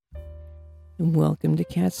Welcome to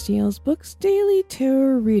Cat Steele's Books Daily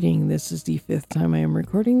Tarot Reading. This is the 5th time I am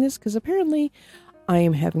recording this because apparently I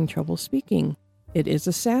am having trouble speaking. It is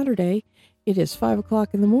a Saturday. It is 5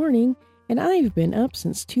 o'clock in the morning and I've been up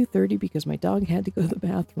since 2:30 because my dog had to go to the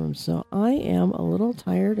bathroom. So I am a little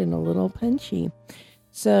tired and a little punchy.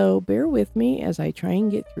 So bear with me as I try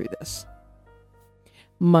and get through this.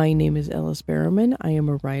 My name is Ellis Barrowman. I am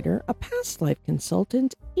a writer, a past life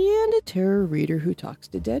consultant, and a tarot reader who talks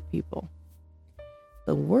to dead people.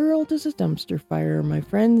 The world is a dumpster fire, my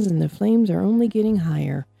friends, and the flames are only getting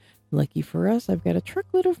higher. Lucky for us, I've got a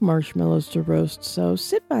truckload of marshmallows to roast, so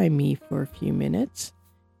sit by me for a few minutes,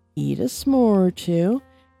 eat a s'more or two,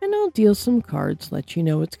 and I'll deal some cards, let you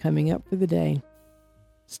know what's coming up for the day.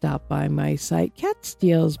 Stop by my site,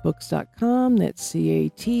 catsteelsbooks.com, that's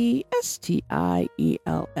CATSTIELS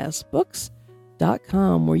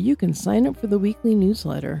books.com, where you can sign up for the weekly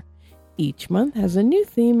newsletter. Each month has a new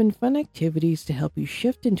theme and fun activities to help you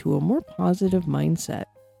shift into a more positive mindset.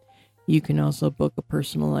 You can also book a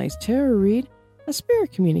personalized tarot read, a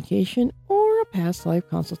spirit communication, or a past life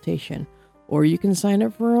consultation, or you can sign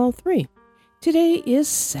up for all three. Today is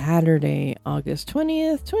Saturday, August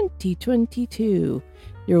 20th, 2022.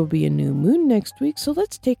 There will be a new moon next week, so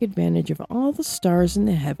let's take advantage of all the stars in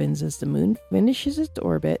the heavens as the moon finishes its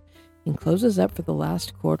orbit and closes up for the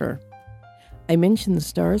last quarter. I mention the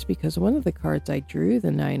stars because one of the cards I drew,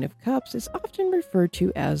 the Nine of Cups, is often referred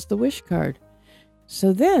to as the wish card.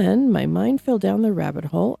 So then my mind fell down the rabbit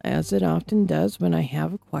hole, as it often does when I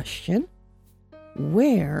have a question.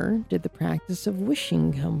 Where did the practice of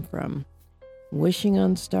wishing come from? Wishing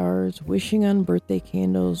on stars, wishing on birthday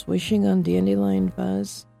candles, wishing on dandelion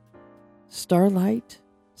fuzz. Starlight,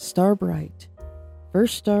 star bright.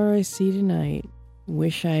 First star I see tonight.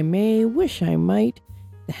 Wish I may, wish I might.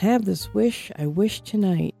 To have this wish I wish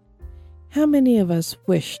tonight. How many of us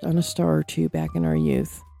wished on a star or two back in our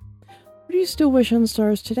youth? Or do you still wish on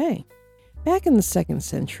stars today? Back in the 2nd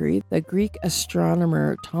century, the Greek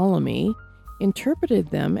astronomer Ptolemy interpreted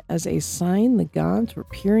them as a sign the gods were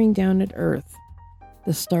peering down at Earth.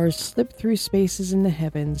 The stars slipped through spaces in the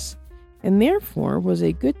heavens, and therefore was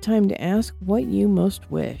a good time to ask what you most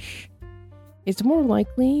wish. It's more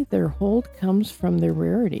likely their hold comes from their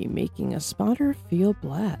rarity, making a spotter feel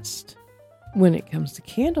blessed. When it comes to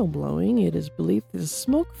candle blowing, it is believed that the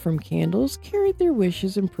smoke from candles carried their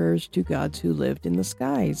wishes and prayers to gods who lived in the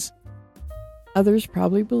skies. Others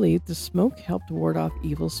probably believed the smoke helped ward off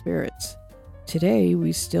evil spirits. Today,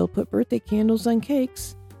 we still put birthday candles on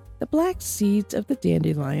cakes. The black seeds of the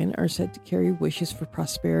dandelion are said to carry wishes for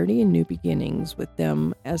prosperity and new beginnings with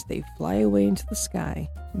them as they fly away into the sky.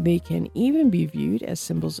 They can even be viewed as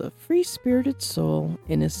symbols of free-spirited soul,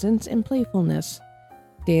 innocence, and playfulness.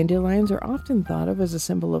 Dandelions are often thought of as a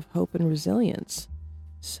symbol of hope and resilience.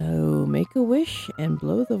 So make a wish and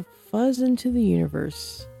blow the fuzz into the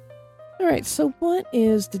universe. Alright, so what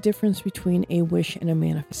is the difference between a wish and a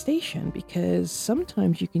manifestation? Because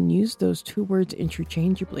sometimes you can use those two words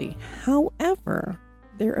interchangeably. However,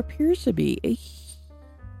 there appears to be a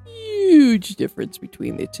huge difference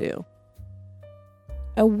between the two.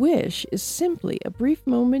 A wish is simply a brief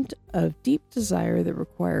moment of deep desire that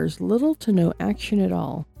requires little to no action at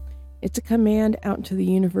all. It's a command out to the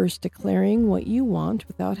universe declaring what you want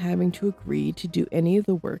without having to agree to do any of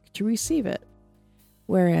the work to receive it.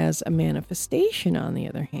 Whereas a manifestation, on the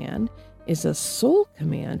other hand, is a soul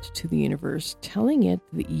command to the universe telling it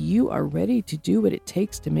that you are ready to do what it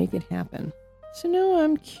takes to make it happen. So now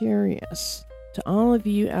I'm curious, to all of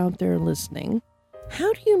you out there listening,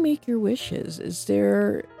 how do you make your wishes?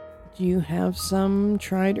 Do you have some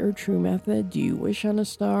tried or true method? Do you wish on a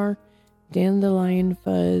star, dandelion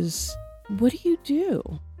fuzz? What do you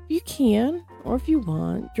do? If you can, or if you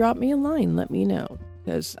want, drop me a line, let me know.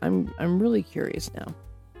 Because I'm really curious now.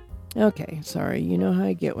 Okay, sorry, you know how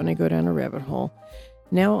I get when I go down a rabbit hole.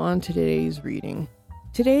 Now on to today's reading.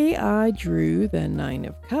 Today I drew the Nine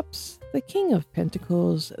of Cups, the King of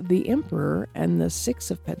Pentacles, the Emperor, and the Six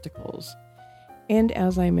of Pentacles. And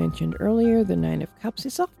as I mentioned earlier, the Nine of Cups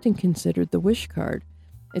is often considered the wish card.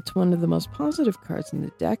 It's one of the most positive cards in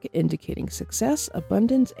the deck, indicating success,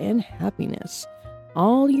 abundance, and happiness.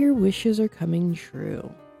 All your wishes are coming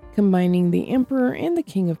true. Combining the Emperor and the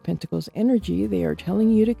King of Pentacles energy, they are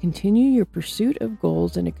telling you to continue your pursuit of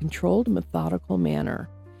goals in a controlled, methodical manner.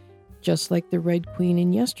 Just like the Red Queen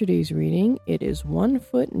in yesterday's reading, it is one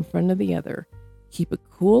foot in front of the other. Keep a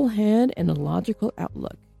cool head and a logical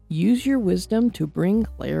outlook. Use your wisdom to bring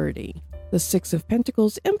clarity. The Six of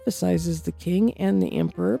Pentacles emphasizes the King and the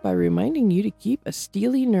Emperor by reminding you to keep a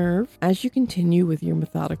steely nerve as you continue with your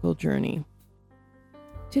methodical journey.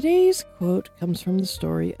 Today's quote comes from the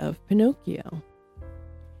story of Pinocchio.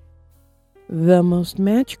 The most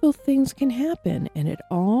magical things can happen, and it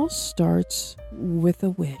all starts with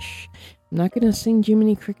a wish. I'm not going to sing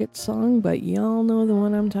Jiminy Cricket's song, but y'all know the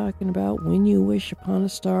one I'm talking about. When you wish upon a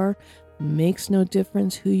star, makes no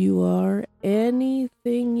difference who you are.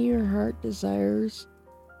 Anything your heart desires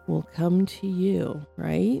will come to you,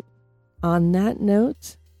 right? On that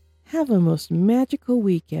note, have a most magical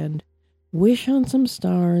weekend. Wish on some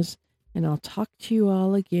stars, and I'll talk to you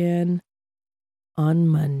all again on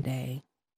Monday.